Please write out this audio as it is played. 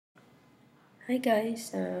Hi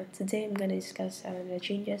guys, today I'm gonna discuss the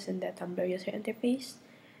changes in the Tumblr user interface.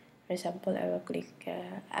 For example, I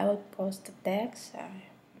will post the text.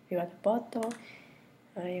 If you want a photo,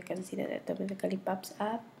 you can see that it automatically pops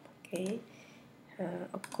up. Okay,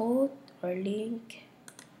 a code or link,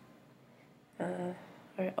 or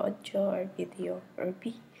audio or video or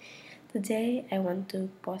B. Today I want to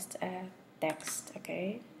post a text.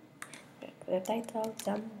 Okay, the title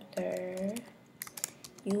Tumblr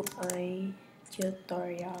UI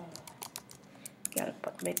tutorial. Okay, I'll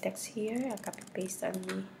put my text here. I'll copy paste on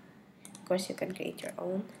me. Of course, you can create your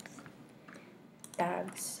own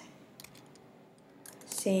tags.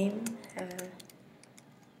 Same.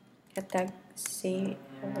 A tag same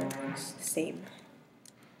works same.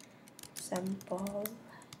 Sample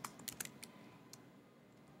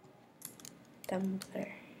Tumblr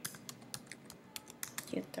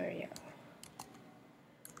tutorial.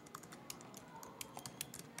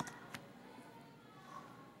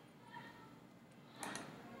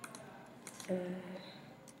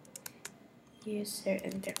 User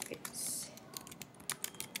interface.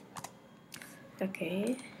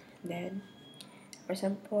 Okay, then for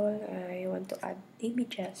example, I want to add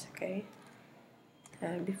images. Okay,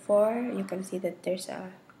 before you can see that there's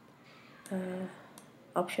a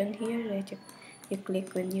option here that you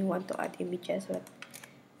click when you want to add images,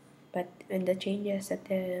 but when the changes that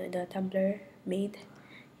the Tumblr made,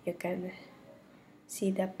 you can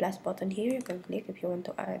see the plus button here. You can click if you want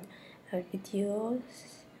to add videos,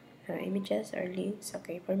 images or links.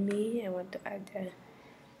 Okay, for me I want to add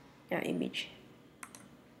an image.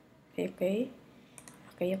 Okay,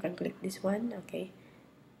 you can click this one. Okay,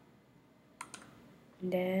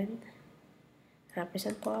 and then for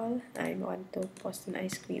example, I want to post an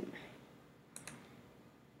ice cream.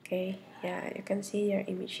 Okay, yeah, you can see your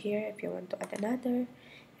image here. If you want to add another,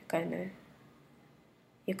 you can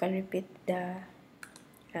repeat the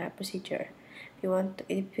procedure. If you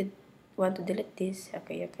want to delete this,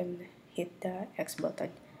 okay, you can hit the X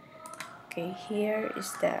button. Okay, here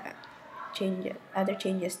is the other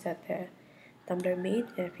changes that Tumblr made.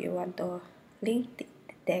 If you want to link the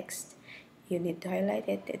text, you need to highlight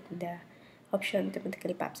it and the option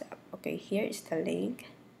automatically pops up. Okay, here is the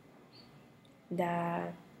link.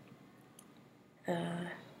 The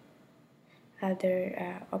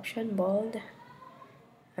other option, bold,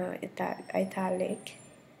 italic,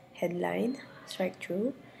 headline, strike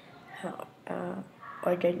through,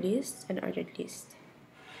 ordered list, and ordered list.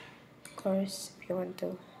 Of course, if you want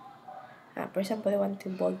to, for example, I want to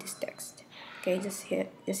bold this text. Okay, just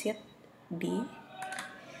hit B.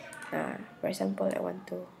 For example, I want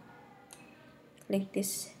to link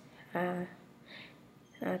this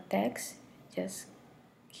text. Just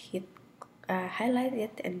hit highlight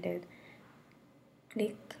it and then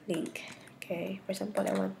click link. Okay, for example,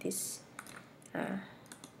 I want this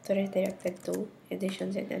to redirected to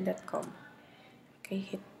editionsnn.com. Okay,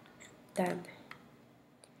 hit done.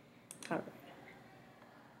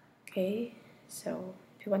 Okay, so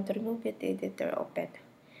if you want to remove it, editor open.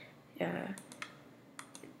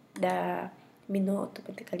 The menu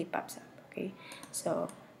automatically pops up. Okay, so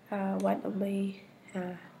one of my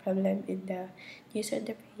problem in the user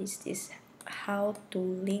interface is how to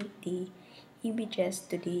link the images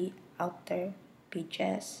to the outer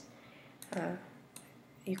pages.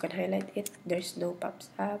 You can highlight it, there's no pops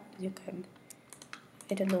up,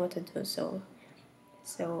 I don't know what to do, so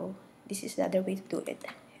this is the other way to do it.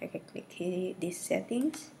 I can click here, these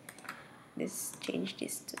settings, change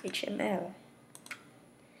this to HTML.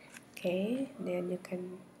 Okay, then you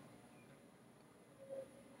can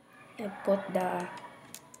put the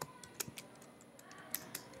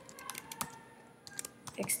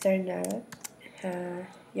external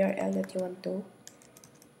URL that you want to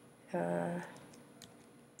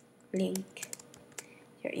link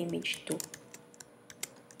your image to.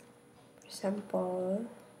 For example,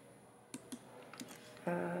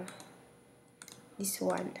 this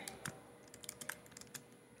one.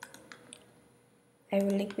 I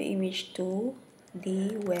will link my image to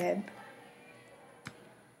the web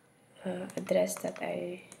address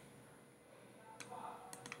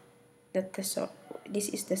this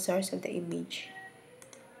is the source of the image.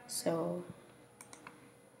 So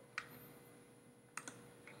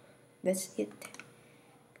that's it.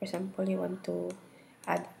 For example, you want to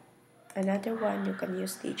add another one, you can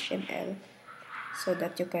use the HTML so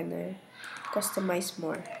that you can customize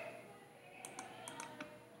more.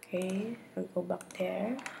 Okay, I'll go back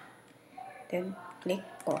there, then click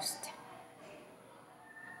post.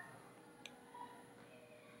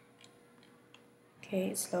 Okay,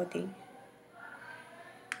 it's loading.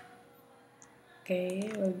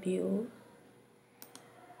 Okay, we'll view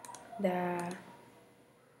the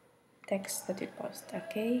text that we post.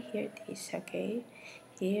 Okay, here it is. Okay,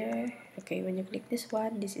 here. Okay, when you click this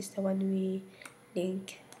one, this is the one we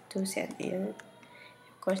link to send in.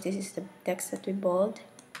 Of course, this is the text that we bold,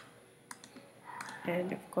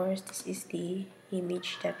 and of course this is the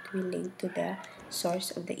image that we link to the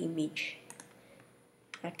source of the image.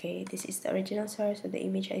 Okay, this is the original source of the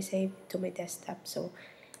image I saved to my desktop, so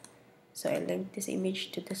I link this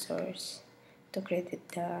image to the source to credit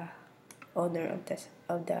the owner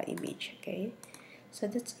of the image. Okay, so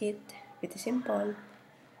that's it. Pretty simple.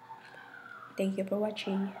 Thank you for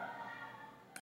watching.